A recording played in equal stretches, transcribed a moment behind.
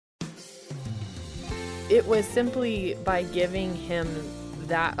it was simply by giving him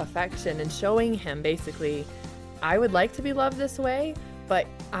that affection and showing him basically, I would like to be loved this way, but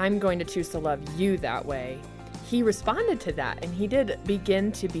I'm going to choose to love you that way. He responded to that, and he did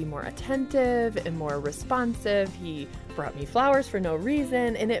begin to be more attentive and more responsive. He brought me flowers for no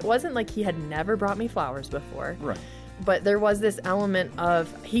reason, and it wasn't like he had never brought me flowers before. Right. But there was this element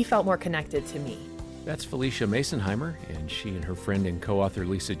of he felt more connected to me. That's Felicia Masonheimer, and she and her friend and co-author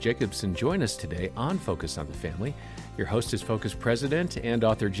Lisa Jacobson join us today on Focus on the Family. Your host is Focus President and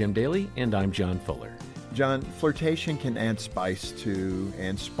author Jim Daly, and I'm John Fuller. John, flirtation can add spice to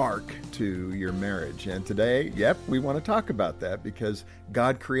and spark to your marriage. And today, we want to talk about that because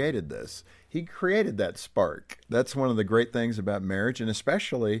God created this. He created that spark. That's one of the great things about marriage, and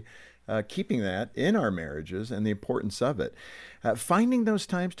especially keeping that in our marriages and the importance of it. Finding those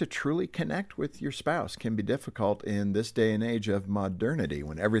times to truly connect with your spouse can be difficult in this day and age of modernity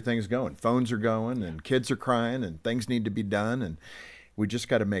when everything's going. Phones are going and kids are crying and things need to be done, and we just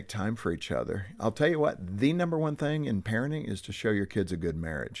got to make time for each other. I'll tell you what, the number one thing in parenting is to show your kids a good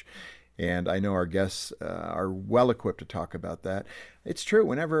marriage. And I know our guests are well equipped to talk about that. It's true.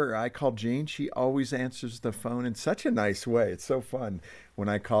 Whenever I call Jean, she always answers the phone in such a nice way. It's so fun when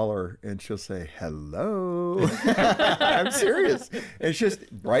I call her and she'll say, hello. I'm serious. It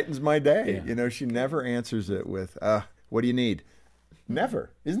just brightens my day. Yeah. You know, she never answers it with, what do you need?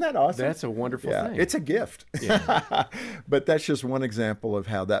 Never. Isn't that awesome? That's a wonderful thing. It's a gift. Yeah. But that's just one example of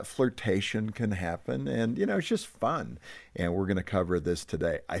how that flirtation can happen. And, you know, it's just fun. And we're going to cover this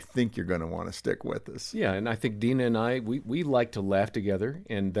today. I think you're going to want to stick with us. Yeah, and I think Dina and I, we like to laugh together,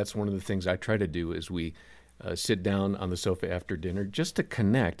 and that's one of the things I try to do is we sit down on the sofa after dinner just to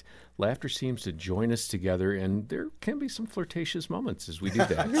connect. Laughter seems to join us together, and there can be some flirtatious moments as we do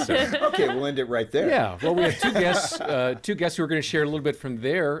that. So. Okay, we'll end it right there. Yeah, well, we have two guests who are going to share a little bit from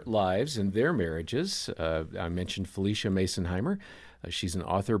their lives and their marriages. I mentioned Felicia Masonheimer. She's an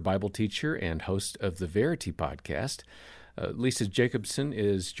author, Bible teacher, and host of the Verity podcast. Lisa Jacobson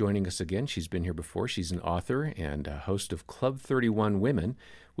is joining us again. She's been here before. She's an author and host of Club 31 Women,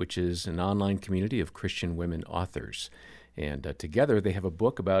 which is an online community of Christian women authors. And together they have a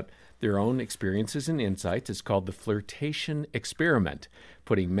book about their own experiences and insights. It's called The Flirtation Experiment,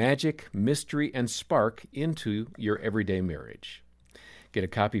 putting magic, mystery, and spark into your everyday marriage. Get a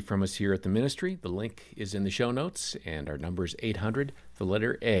copy from us here at the ministry. The link is in the show notes, and our number is 800, the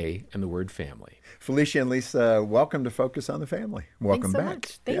letter A, and the word family. Felicia and Lisa, welcome to Focus on the Family. Welcome Thanks so back.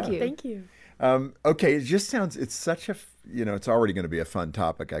 much. Thank you. Thank you. Okay, it just sounds, it's such a, it's already going to be a fun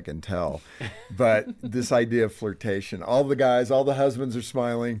topic, I can tell. But this idea of flirtation, all the guys, all the husbands are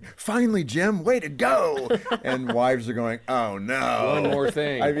smiling. Finally, Jim, way to go. And wives are going, oh, no. One more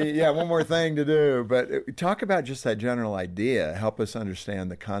thing. I mean, one more thing to do. But talk about just that general idea. Help us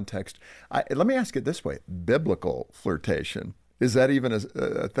understand the context. Let me ask it this way. Biblical flirtation. Is that even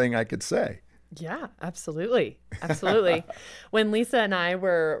a thing I could say? Yeah, absolutely. Absolutely. When Lisa and I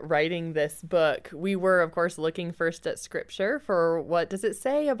were writing this book, we were, of course, looking first at scripture for what does it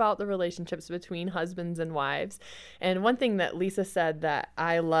say about the relationships between husbands and wives. And one thing that Lisa said that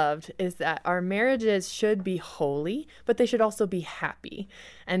I loved is that our marriages should be holy, but they should also be happy.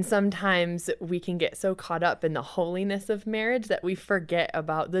 And sometimes we can get so caught up in the holiness of marriage that we forget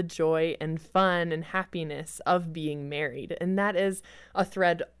about the joy and fun and happiness of being married. And that is a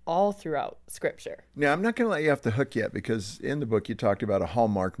thread all throughout Scripture. Now, I'm not going to let you off the hook yet because in the book you talked about a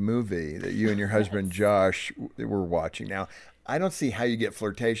Hallmark movie that you and your husband Josh were watching. Now, I don't see how you get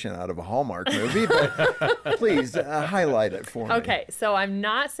flirtation out of a Hallmark movie, but please highlight it for me. Okay, so I'm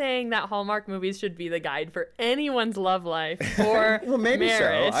not saying that Hallmark movies should be the guide for anyone's love life or well, maybe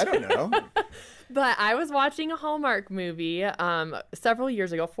marriage. so. I don't know. But I was watching a Hallmark movie several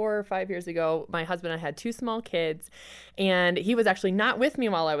years ago, 4 or 5 years ago. My husband and I had 2 small kids, and he was actually not with me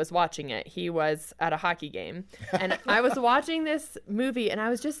while I was watching it. He was at a hockey game. And I was watching this movie, and I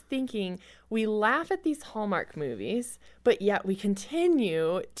was just thinking, we laugh at these Hallmark movies, but yet we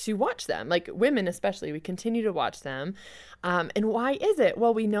continue to watch them. Like women especially, we continue to watch them. And why is it?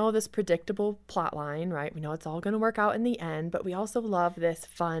 Well, we know this predictable plot line, right? We know it's all going to work out in the end, but we also love this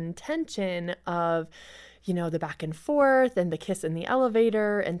fun tension of, the back and forth and the kiss in the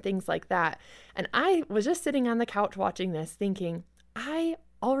elevator and things like that. And I was just sitting on the couch watching this thinking, I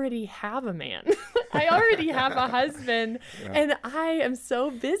already have a man. I already have a husband. Yeah. And I am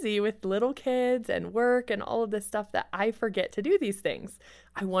so busy with little kids and work and all of this stuff that I forget to do these things.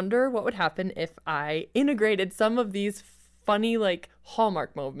 I wonder what would happen if I integrated some of these funny, like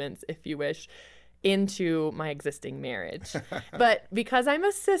Hallmark moments, if you wish, into my existing marriage. But because I'm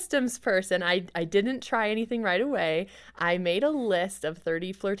a systems person, I didn't try anything right away. I made a list of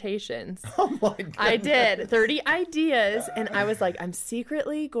 30 flirtations. Oh my goodness. I did 30 ideas, and I was like, I'm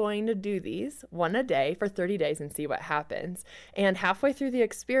secretly going to do these one a day for 30 days and see what happens. And halfway through the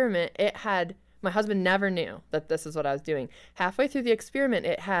experiment, my husband never knew that this is what I was doing. Halfway through the experiment,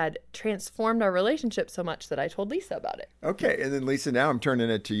 it had transformed our relationship so much that I told Lisa about it. Okay, and then Lisa, now I'm turning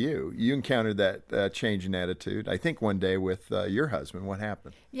it to you. You encountered that change in attitude, I think one day with your husband. What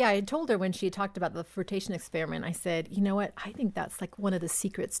happened? Yeah, I told her when she talked about the flirtation experiment, I said, you know what? I think that's like one of the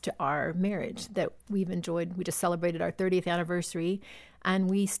secrets to our marriage that we've enjoyed. We just celebrated our 30th anniversary,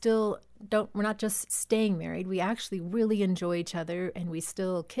 and we still we're not just staying married. We actually really enjoy each other, and we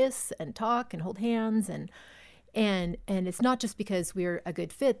still kiss and talk and hold hands, and it's not just because we're a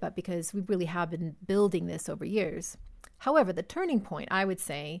good fit, but because we really have been building this over years. However, the turning point, I would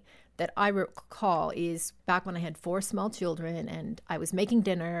say, that I recall is back when I had 4 small children and I was making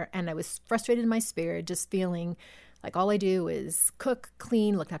dinner and I was frustrated in my spirit, just feeling like all I do is cook,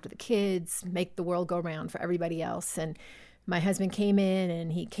 clean, look after the kids, make the world go round for everybody else. And my husband came in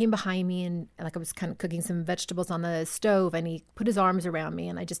and he came behind me and like I was kind of cooking some vegetables on the stove, and he put his arms around me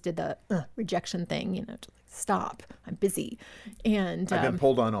and I just did the rejection thing, just like, stop, I'm busy. And I've been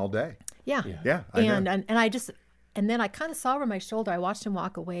pulled on all day. Yeah. I know. And then I kind of saw over my shoulder, I watched him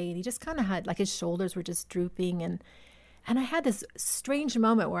walk away, and he just kind of had, like, his shoulders were just drooping. And I had this strange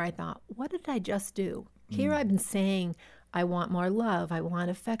moment where I thought, what did I just do? Here I've been saying, I want more love, I want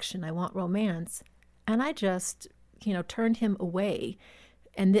affection, I want romance. And I just, turned him away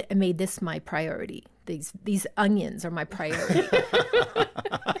and made this my priority. These onions are my priority.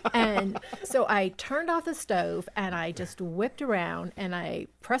 And so I turned off the stove and I just whipped around and I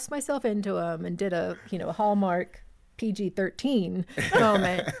pressed myself into him and did a Hallmark PG-13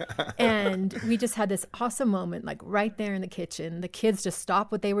 moment. And we just had this awesome moment, like right there in the kitchen. The kids just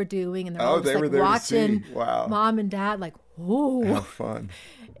stopped what they were doing and they're all just like watching mom and dad like, whoa. How fun.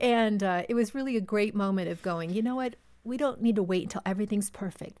 And it was really a great moment of going, you know what? We don't need to wait until everything's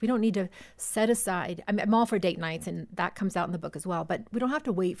perfect. We don't need to set aside. I'm all for date nights, and that comes out in the book as well. But we don't have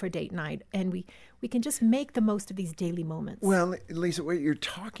to wait for date night, and we can just make the most of these daily moments. Well, Lisa, what you're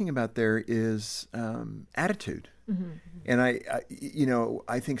talking about there is attitude. Mm-hmm. And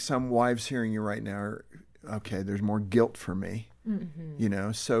I think some wives hearing you right now are, okay, there's more guilt for me.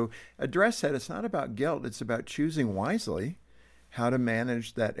 Mm-hmm. So address that. It's not about guilt. It's about choosing wisely how to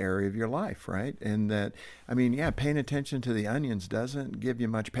manage that area of your life, right? And that, paying attention to the onions doesn't give you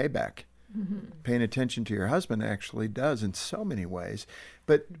much payback. Mm-hmm. Paying attention to your husband actually does in so many ways.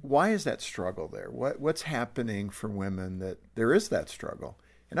 But why is that struggle there? What's happening for women that there is that struggle?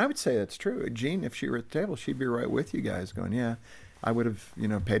 And I would say that's true. Jean, if she were at the table, she'd be right with you guys going, yeah, I would have,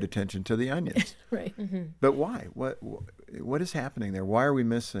 paid attention to the onions. Right. Mm-hmm. But why? What is happening there? Why are we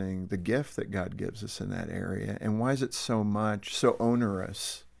missing the gift that God gives us in that area? And why is it so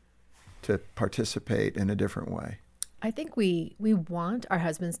onerous to participate in a different way? I think we want our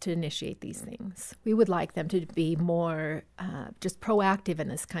husbands to initiate these things. We would like them to be more just proactive in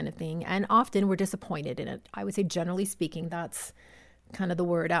this kind of thing. And often we're disappointed in it. I would say, generally speaking, that's kind of the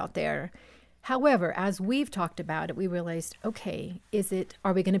word out there. However, as we've talked about it, we realized, okay,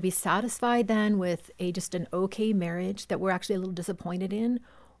 are we going to be satisfied then with just an okay marriage that we're actually a little disappointed in?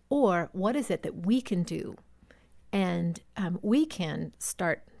 Or what is it that we can do? And we can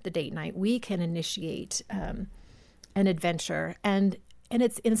start the date night. We can initiate an adventure. And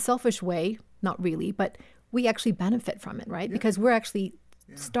it's in a selfish way, not really, but we actually benefit from it, right? Yeah. Because we're actually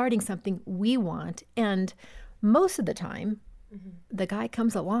starting something we want. And most of the time, the guy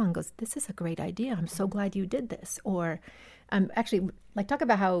comes along and goes, this is a great idea. I'm so glad you did this. Or actually, like, talk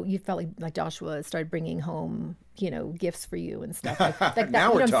about how you felt like Joshua started bringing home, gifts for you and stuff. Like that.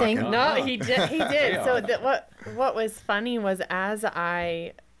 Now we're talking. Saying? No, he did. He did. Yeah. So what was funny was as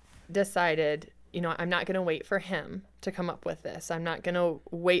I decided, I'm not going to wait for him to come up with this. I'm not going to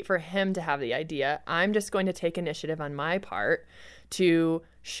wait for him to have the idea. I'm just going to take initiative on my part to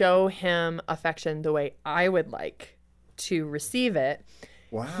show him affection the way I would like to receive it.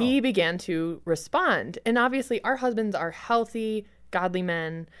 Wow. He began to respond. And obviously our husbands are healthy, godly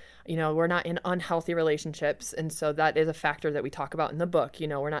men. We're not in unhealthy relationships. And so that is a factor that we talk about in the book.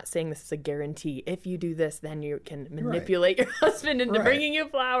 We're not saying this is a guarantee. If you do this, then you can manipulate your husband into bringing you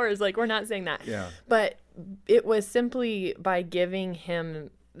flowers. Like, we're not saying that. Yeah. But it was simply by giving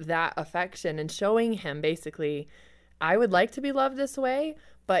him that affection and showing him basically, I would like to be loved this way,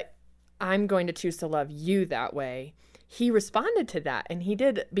 but I'm going to choose to love you that way. he responded to that, and he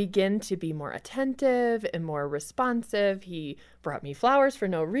did begin to be more attentive and more responsive. He brought me flowers for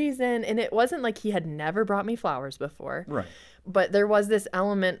no reason, and it wasn't like he had never brought me flowers before. Right. But there was this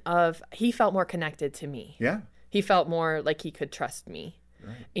element of he felt more connected to me. Yeah. He felt more like he could trust me.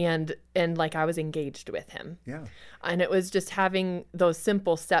 Right. And like I was engaged with him. Yeah. And it was just having those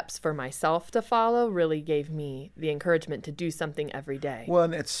simple steps for myself to follow really gave me the encouragement to do something every day. Well,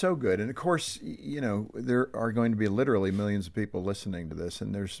 and it's so good. And of course, there are going to be literally millions of people listening to this,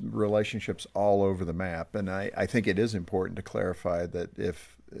 and there's relationships all over the map. And I think it is important to clarify that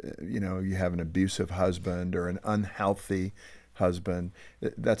if, you have an abusive husband or an unhealthy husband,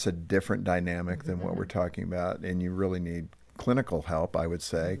 that's a different dynamic than what we're talking about. And you really need clinical help, I would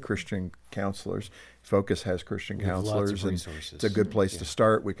say. Christian counselors. Focus has Christian counselors. Lots of resources. It's a good place to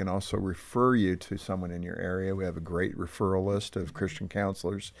start. We can also refer you to someone in your area. We have a great referral list of Christian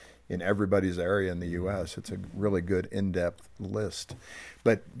counselors in everybody's area in the U.S. It's a really good in-depth list.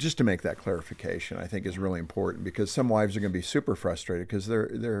 But just to make that clarification, I think is really important, because some wives are going to be super frustrated because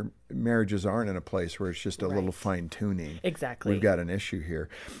their marriages aren't in a place where it's just a little fine-tuning. Exactly. We've got an issue here.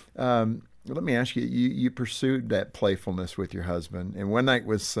 Let me ask you, you pursued that playfulness with your husband, and one night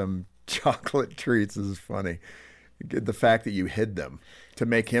with some chocolate treats. This is funny. The fact that you hid them to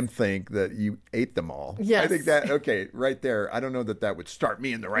make him think that you ate them all. Yes. I think that, okay, right there, I don't know that would start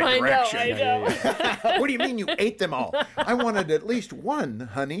me in the right direction. I know. What do you mean you ate them all? I wanted at least one,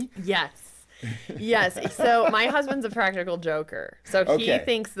 honey. Yes. So my husband's a practical joker. So he Okay.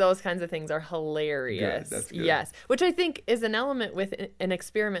 thinks those kinds of things are hilarious. Good. That's good. Yes. Which I think is an element with an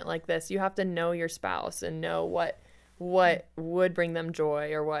experiment like this. You have to know your spouse and know what would bring them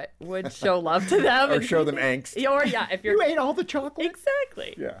joy or what would show love to them. Or and show them angst. Or if you're You ate all the chocolate?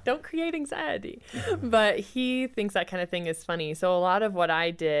 Exactly. Yeah. Don't create anxiety. But he thinks that kind of thing is funny. So a lot of what I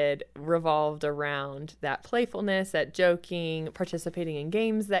did revolved around that playfulness, that joking, participating in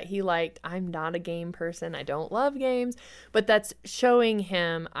games that he liked. I'm not a game person. I don't love games. But that's showing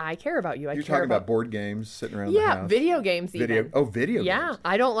him, I care about you. You're talking about board games sitting around the house? Video games even. Video Yeah, games.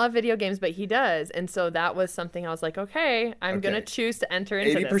 I don't love video games, but he does. And so that was something I was like, okay, I'm going to choose to enter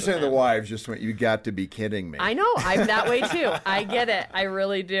into 80% this. of the wives just went, you got to be kidding me. I know. I'm that way too. I get it. I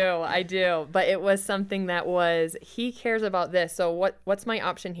really do. I do. But it was something that was, he cares about this. So what's my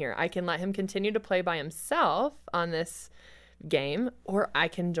option here? I can let him continue to play by himself on this game, or I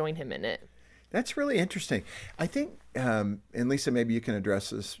can join him in it. That's really interesting. I think, and Lisa, maybe you can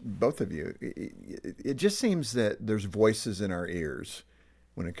address this, both of you. It just seems that there's voices in our ears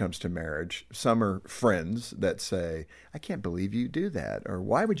when it comes to marriage. Some are friends that say, I can't believe you do that, or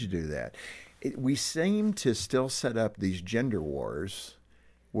why would you do that? We seem to still set up these gender wars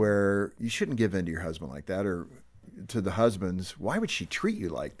where you shouldn't give in to your husband like that, or to the husbands, why would she treat you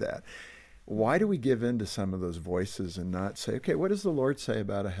like that? Why do we give in to some of those voices and not say, okay, what does the Lord say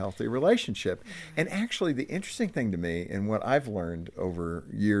about a healthy relationship? And actually, the interesting thing to me, and what I've learned over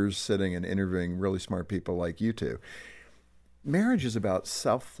years sitting and interviewing really smart people like you two, marriage is about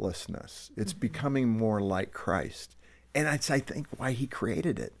selflessness. It's becoming more like Christ. And I think why he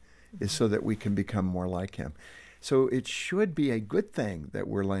created it is so that we can become more like him. So it should be a good thing that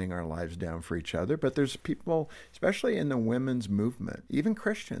we're laying our lives down for each other. But there's people, especially in the women's movement, even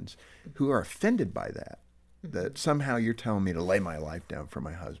Christians, who are offended by that. That somehow you're telling me to lay my life down for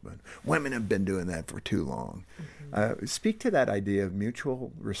my husband. Women have been doing that for too long. Speak to that idea of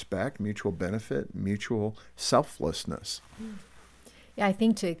mutual respect, mutual benefit, mutual selflessness. Yeah, I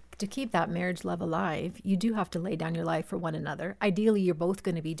think to keep that marriage love alive, you do have to lay down your life for one another. Ideally, you're both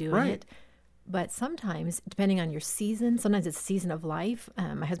going to be doing it. But sometimes, depending on your season, sometimes it's a season of life.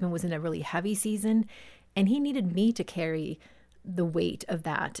 My husband was in a really heavy season, and he needed me to carry the weight of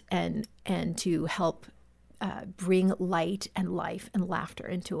that and to help bring light and life and laughter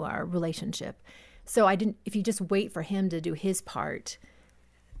into our relationship. So if you just wait for him to do his part,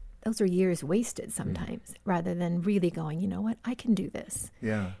 those are years wasted sometimes, rather than really going, you know what, I can do this.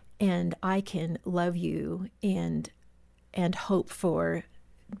 Yeah. And I can love you and hope for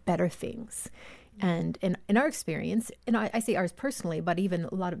better things. And in our experience, and I say ours personally, but even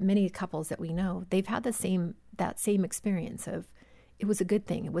many couples that we know, they've had that same experience of, it was a good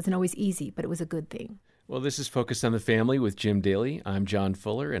thing. It wasn't always easy, but it was a good thing. Well, this is Focused on the Family with Jim Daly. I'm John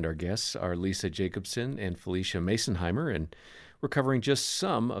Fuller, and our guests are Lisa Jacobson and Felicia Masonheimer, and we're covering just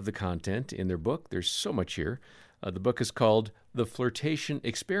some of the content in their book. There's so much here. The book is called The Flirtation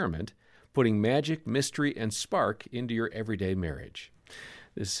Experiment, Putting Magic, Mystery, and Spark into Your Everyday Marriage.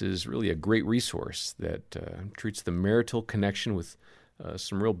 This is really a great resource that treats the marital connection with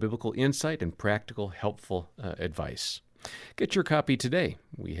some real biblical insight and practical, helpful advice. Get your copy today.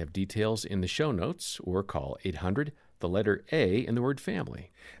 We have details in the show notes, or call the letter A in the word family.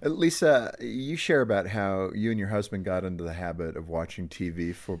 Lisa, you share about how you and your husband got into the habit of watching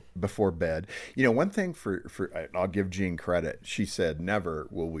TV before bed. You know, one thing I'll give Jean credit. She said, never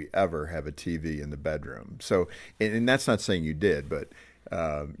will we ever have a TV in the bedroom. So, and that's not saying you did, but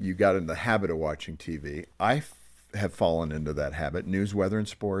you got in the habit of watching TV. I have fallen into that habit. News, weather, and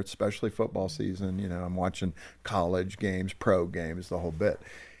sports, especially football season. You know, I'm watching college games, pro games, the whole bit.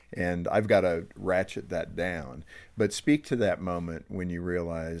 And I've got to ratchet that down. But speak to that moment when you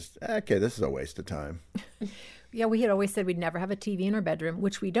realized, okay, this is a waste of time. Yeah, we had always said we'd never have a TV in our bedroom,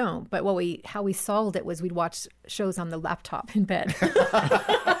 which we don't. But how we solved it was we'd watch shows on the laptop in bed.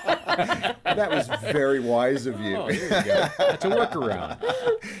 That was very wise of you. Oh, there you go. That's a workaround.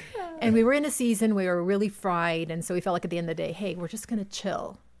 And we were in a season where we were really fried. And so we felt like at the end of the day, hey, we're just going to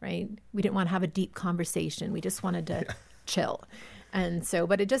chill, right? We didn't want to have a deep conversation. We just wanted to chill. And so,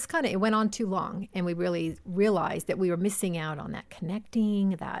 but it just it went on too long. And we really realized that we were missing out on that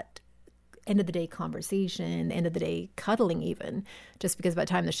connecting, that end of the day conversation, end of the day cuddling even, just because by the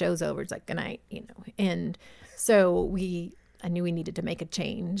time the show's over, it's like, good night, you know. And so I knew we needed to make a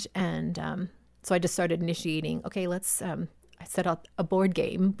change. And so I just started initiating, okay, let's, I set up a board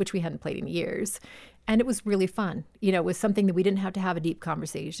game, which we hadn't played in years. And it was really fun. You know, it was something that we didn't have to have a deep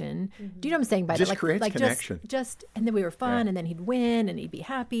conversation. Mm-hmm. Do you know what I'm saying by just that? Creates connection. And then we were fun, and then he'd win, and he'd be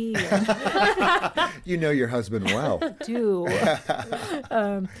happy. You know your husband well. I do.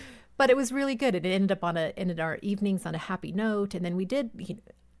 But it was really good. It ended up ended our evenings on a happy note, and then we did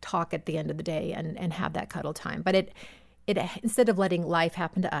talk at the end of the day and have that cuddle time. But it instead of letting life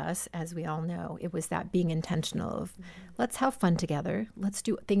happen to us, as we all know, it was that being intentional of let's have fun together. Let's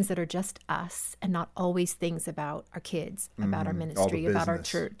do things that are just us and not always things about our kids, about our ministry, about our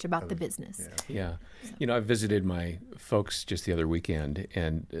church, about the business. Yeah. You know, I visited my folks just the other weekend,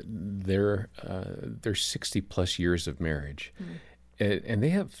 and they're 60 plus years of marriage.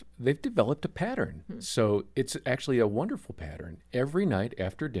 And they've developed a pattern. So it's actually a wonderful pattern. Every night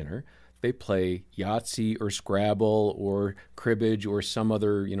after dinner, they play Yahtzee or Scrabble or cribbage or some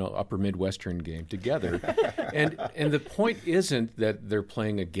other, upper Midwestern game together. and the point isn't that they're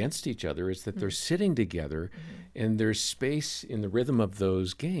playing against each other. It's that they're sitting together and there's space in the rhythm of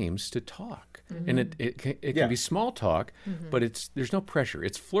those games to talk. And it can be small talk, but there's no pressure.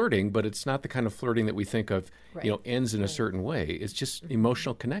 It's flirting, but it's not the kind of flirting that we think of, ends in a certain way. It's just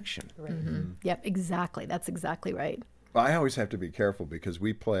emotional connection. Right. Yep, exactly. That's exactly right. I always have to be careful because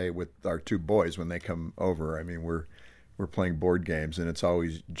we play with our two boys when they come over. I mean, we're playing board games, and it's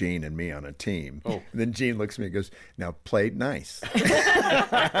always Jean and me on a team. Oh. And then Jean looks at me and goes, "Now play nice.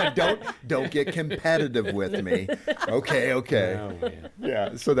 Don't get competitive with me." Okay. Oh,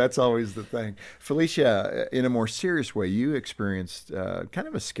 yeah. So that's always the thing. Felicia, in a more serious way, you experienced kind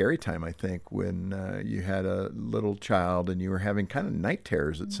of a scary time, I think, when you had a little child and you were having kind of night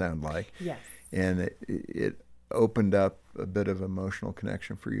terrors. It sounded like. Yes. And it opened up a bit of emotional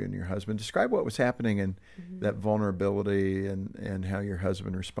connection for you and your husband. Describe what was happening and that vulnerability and how your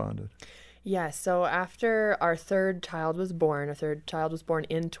husband responded. Yeah, so after our third child was born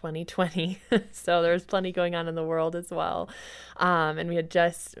in 2020, so there was plenty going on in the world as well. And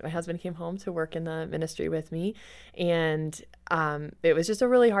my husband came home to work in the ministry with me, and it was just a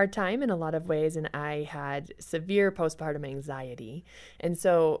really hard time in a lot of ways, and I had severe postpartum anxiety. And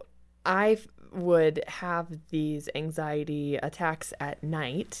so I would have these anxiety attacks at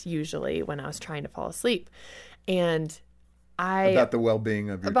night, usually when I was trying to fall asleep. And about the well-being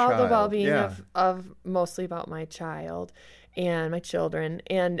of your child. About the well-being of mostly about my child and my children.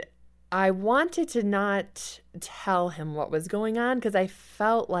 And I wanted to not tell him what was going on because I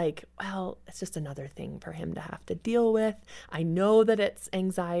felt like, well, it's just another thing for him to have to deal with. I know that it's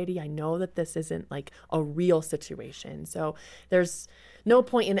anxiety. I know that this isn't like a real situation. So there's no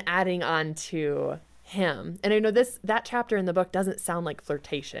point in adding on to him. And I know that chapter in the book doesn't sound like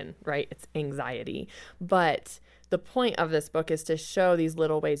flirtation, right? It's anxiety. But the point of this book is to show these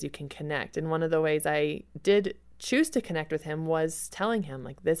little ways you can connect. And one of the ways I did choose to connect with him was telling him,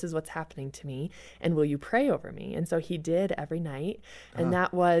 like, this is what's happening to me, and will you pray over me? And so he did every night. And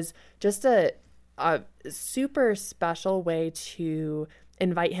that was just a super special way to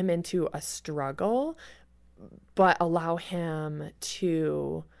invite him into a struggle, but allow him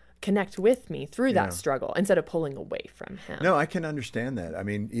to connect with me through that struggle instead of pulling away from him. No, I can understand that. I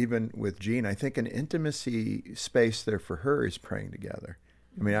mean, even with Jean, I think an intimacy space there for her is praying together.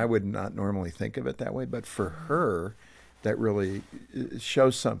 I mean, I would not normally think of it that way, but for her, that really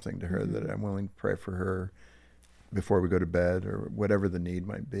shows something to her that I'm willing to pray for her before we go to bed or whatever the need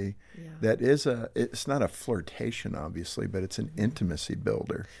might be. Yeah. That is it's not a flirtation, obviously, but it's an intimacy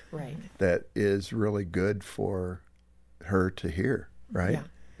builder. Right. That is really good for her to hear, right? Yeah.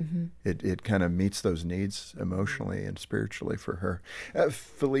 Mm-hmm. It kind of meets those needs emotionally and spiritually for her.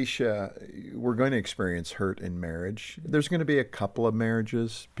 Felicia, we're going to experience hurt in marriage. There's going to be a couple of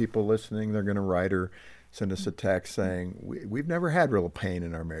marriages. People listening, they're going to write or send us a text saying, we've never had real pain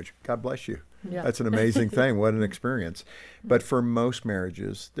in our marriage. God bless you. Yeah. That's an amazing thing. What an experience. But for most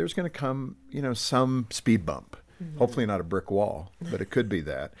marriages, there's going to come, some speed bump. Mm-hmm. Hopefully not a brick wall, but it could be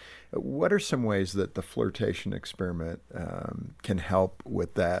that. What are some ways that the flirtation experiment can help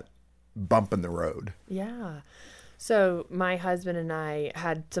with that bump in the road? Yeah. So my husband and I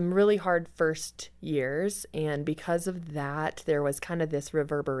had some really hard first years, and because of that, there was kind of this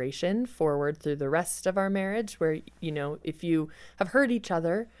reverberation forward through the rest of our marriage where, if you have hurt each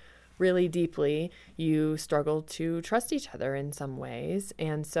other really deeply, you struggle to trust each other in some ways.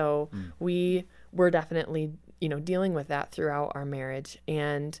 And so we were definitely, dealing with that throughout our marriage.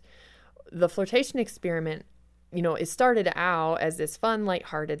 And the flirtation experiment, it started out as this fun,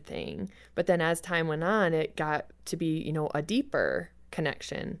 lighthearted thing. But then as time went on, it got to be, a deeper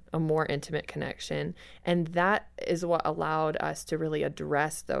connection, a more intimate connection. And that is what allowed us to really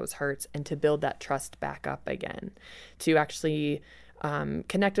address those hurts and to build that trust back up again, to actually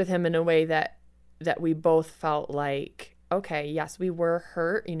connect with him in a way that we both felt like, okay, yes, we were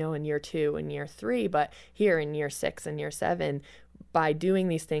hurt, in year 2 and year 3, but here in year 6 and year 7, by doing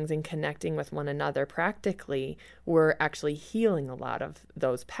these things and connecting with one another practically, we're actually healing a lot of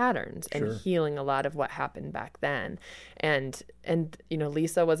those patterns and healing a lot of what happened back then. And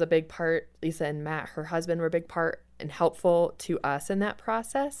Lisa was a big part, Lisa and Matt, her husband, were a big part and helpful to us in that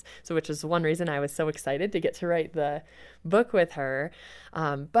process. So, which is one reason I was so excited to get to write the book with her.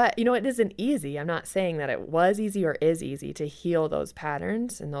 But, it isn't easy. I'm not saying that it was easy or is easy to heal those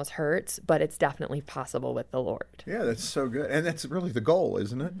patterns and those hurts, but it's definitely possible with the Lord. Yeah, that's so good. And that's really the goal,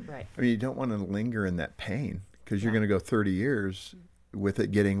 isn't it? Right. I mean, you don't want to linger in that pain because you're going to go 30 years with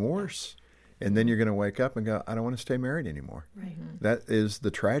it getting worse. And then you're going to wake up and go, I don't want to stay married anymore. Right. That is the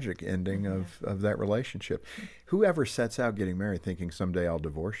tragic ending of that relationship. Whoever sets out getting married thinking someday I'll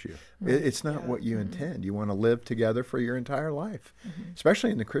divorce you, it's not what you intend. You want to live together for your entire life, especially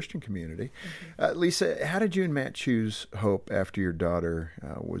in the Christian community. Lisa, how did you and Matt choose hope after your daughter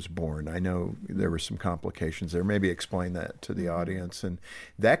was born? I know there were some complications there. Maybe explain that to the audience. And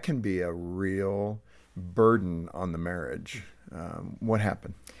that can be a real burden on the marriage. What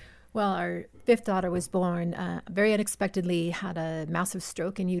happened? Well, our 5th daughter was born very unexpectedly, had a massive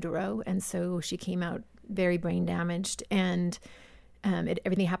stroke in utero, and so she came out very brain damaged, and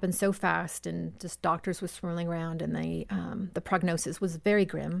everything happened so fast, and just doctors were swirling around, and the prognosis was very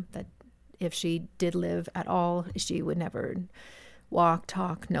grim, that if she did live at all, she would never walk,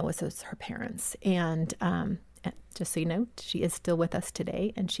 talk, know us as her parents. And just so you know, she is still with us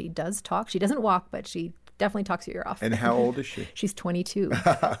today, and she does talk. She doesn't walk, but she definitely talks your ear off. And how old is she? She's 22.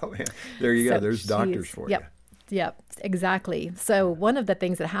 Oh, man. There you go. There's doctors for you. Yep, exactly. So one of the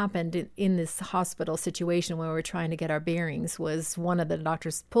things that happened in this hospital situation where we were trying to get our bearings was one of the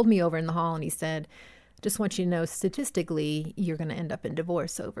doctors pulled me over in the hall and he said, just want you to know, statistically, you're going to end up in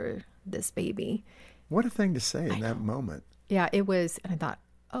divorce over this baby. What a thing to say in that moment. Yeah, it was. And I thought,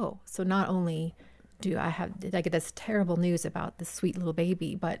 oh, so not only did I get this terrible news about this sweet little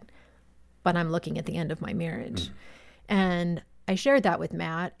baby, but I'm looking at the end of my marriage. And I shared that with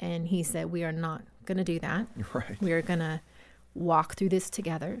Matt, and he said, we are not going to do that. Right. We are going to walk through this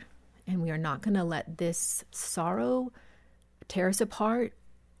together, and we are not going to let this sorrow tear us apart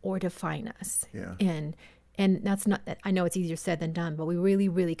or define us. Yeah. And that's not, I know it's easier said than done, but we really,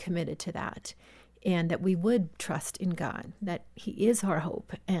 really committed to that. And that we would trust in God, that He is our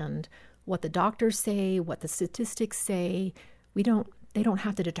hope. And what the doctors say, what the statistics say, they don't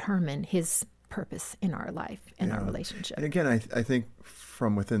have to determine His purpose in our life and our relationship. And again, I think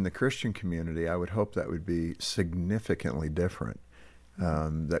from within the Christian community, I would hope that would be significantly different,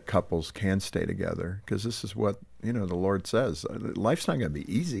 that couples can stay together, because this is what, the Lord says. Life's not going to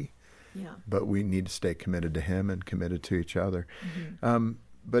be easy, but we need to stay committed to Him and committed to each other.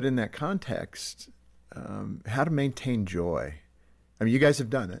 But in that context, how to maintain joy. I mean, you guys have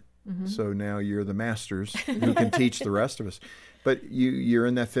done it. So now you're the masters who can teach the rest of us. But you're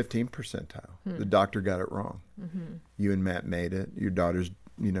in that 15 percentile. The doctor got it wrong. You and Matt made it. Your daughter's,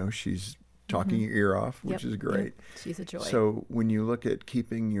 she's talking your ear off, which is great. Yep. She's a joy. So when you look at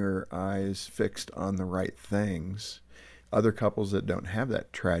keeping your eyes fixed on the right things, other couples that don't have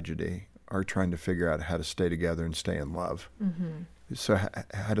that tragedy are trying to figure out how to stay together and stay in love. So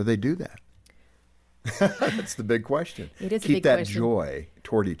how do they do that? That's the big question. It is Keep a big that question. joy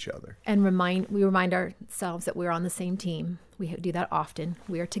toward each other. And we remind ourselves that we're on the same team. We do that often.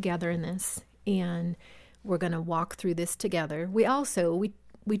 We are together in this. And We're going to walk through this together.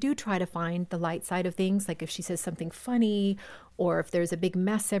 We do try to find the light side of things. Like if she says something funny or if there's a big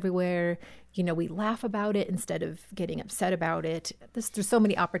mess everywhere, we laugh about it instead of getting upset about it. There's so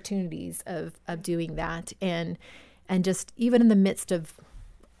many opportunities of doing that. And just even in the midst of,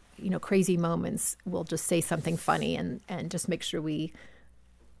 crazy moments, we'll just say something funny and just make sure we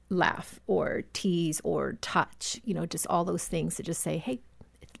laugh or tease or touch, just all those things to just say, hey,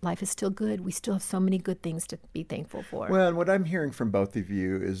 life is still good. We still have so many good things to be thankful for. Well, and what I'm hearing from both of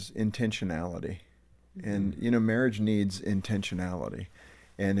you is intentionality. And, marriage needs intentionality.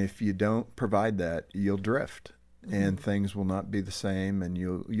 And if you don't provide that, you'll drift. And things will not be the same, and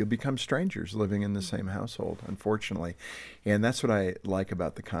you'll become strangers living in the same household, unfortunately. And that's what I like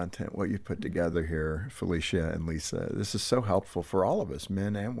about the content, what you've put together here, Felicia and Lisa. This is so helpful for all of us,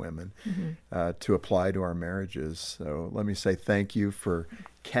 men and women, to apply to our marriages. So let me say thank you for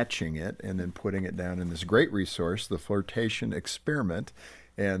catching it and then putting it down in this great resource, the Flirtation Experiment.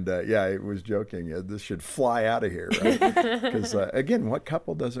 And I was joking, this should fly out of here, right? Because again, what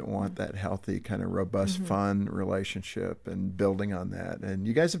couple doesn't want that healthy, kind of robust, fun relationship and building on that? And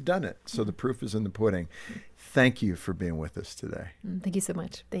you guys have done it. So the proof is in the pudding. Thank you for being with us today. Thank you so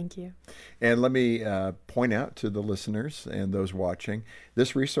much. Thank you. And let me point out to the listeners and those watching,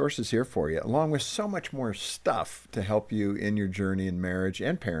 this resource is here for you, along with so much more stuff to help you in your journey in marriage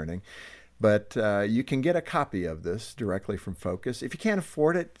and parenting. But you can get a copy of this directly from Focus. If you can't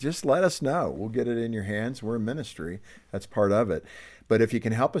afford it, just let us know. We'll get it in your hands. We're a ministry. That's part of it. But if you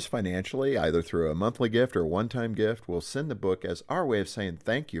can help us financially, either through a monthly gift or a one-time gift, we'll send the book as our way of saying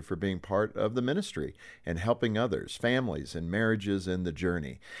thank you for being part of the ministry and helping others, families, and marriages in the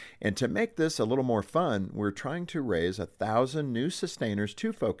journey. And to make this a little more fun, we're trying to raise 1,000 new sustainers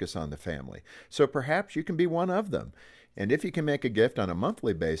to focus on the family. So perhaps you can be one of them. And if you can make a gift on a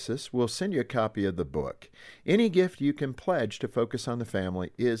monthly basis, we'll send you a copy of the book. Any gift you can pledge to Focus on the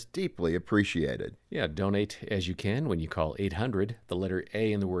Family is deeply appreciated. Yeah, donate as you can when you call 800, the letter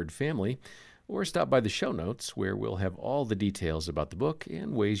A in the word family, or stop by the show notes where we'll have all the details about the book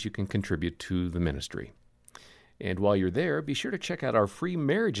and ways you can contribute to the ministry. And while you're there, be sure to check out our free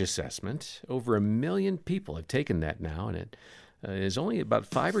marriage assessment. Over 1 million people have taken that now, and it is only about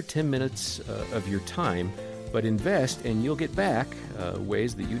 5 or 10 minutes of your time. But invest and you'll get back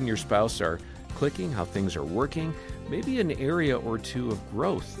ways that you and your spouse are clicking, how things are working, maybe an area or two of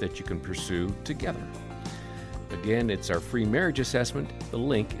growth that you can pursue together. Again, it's our free marriage assessment. The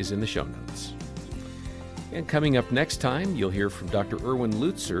link is in the show notes. And coming up next time, you'll hear from Dr. Erwin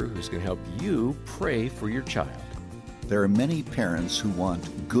Lutzer, who's going to help you pray for your child. There are many parents who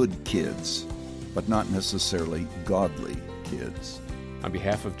want good kids, but not necessarily godly kids. On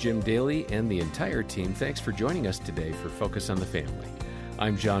behalf of Jim Daly and the entire team, thanks for joining us today for Focus on the Family.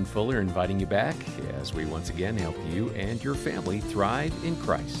 I'm John Fuller, inviting you back as we once again help you and your family thrive in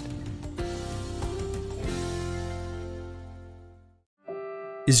Christ.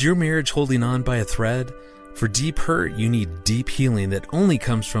 Is your marriage holding on by a thread? For deep hurt, you need deep healing that only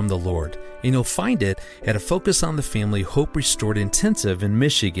comes from the Lord. And you'll find it at a Focus on the Family Hope Restored Intensive in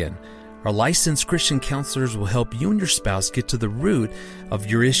Michigan. Our licensed Christian counselors will help you and your spouse get to the root of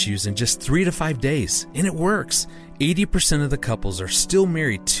your issues in just 3 to 5 days. And it works. 80% of the couples are still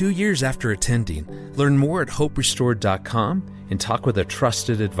married 2 years after attending. Learn more at hoperestored.com and talk with a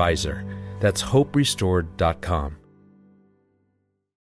trusted advisor. That's hoperestored.com.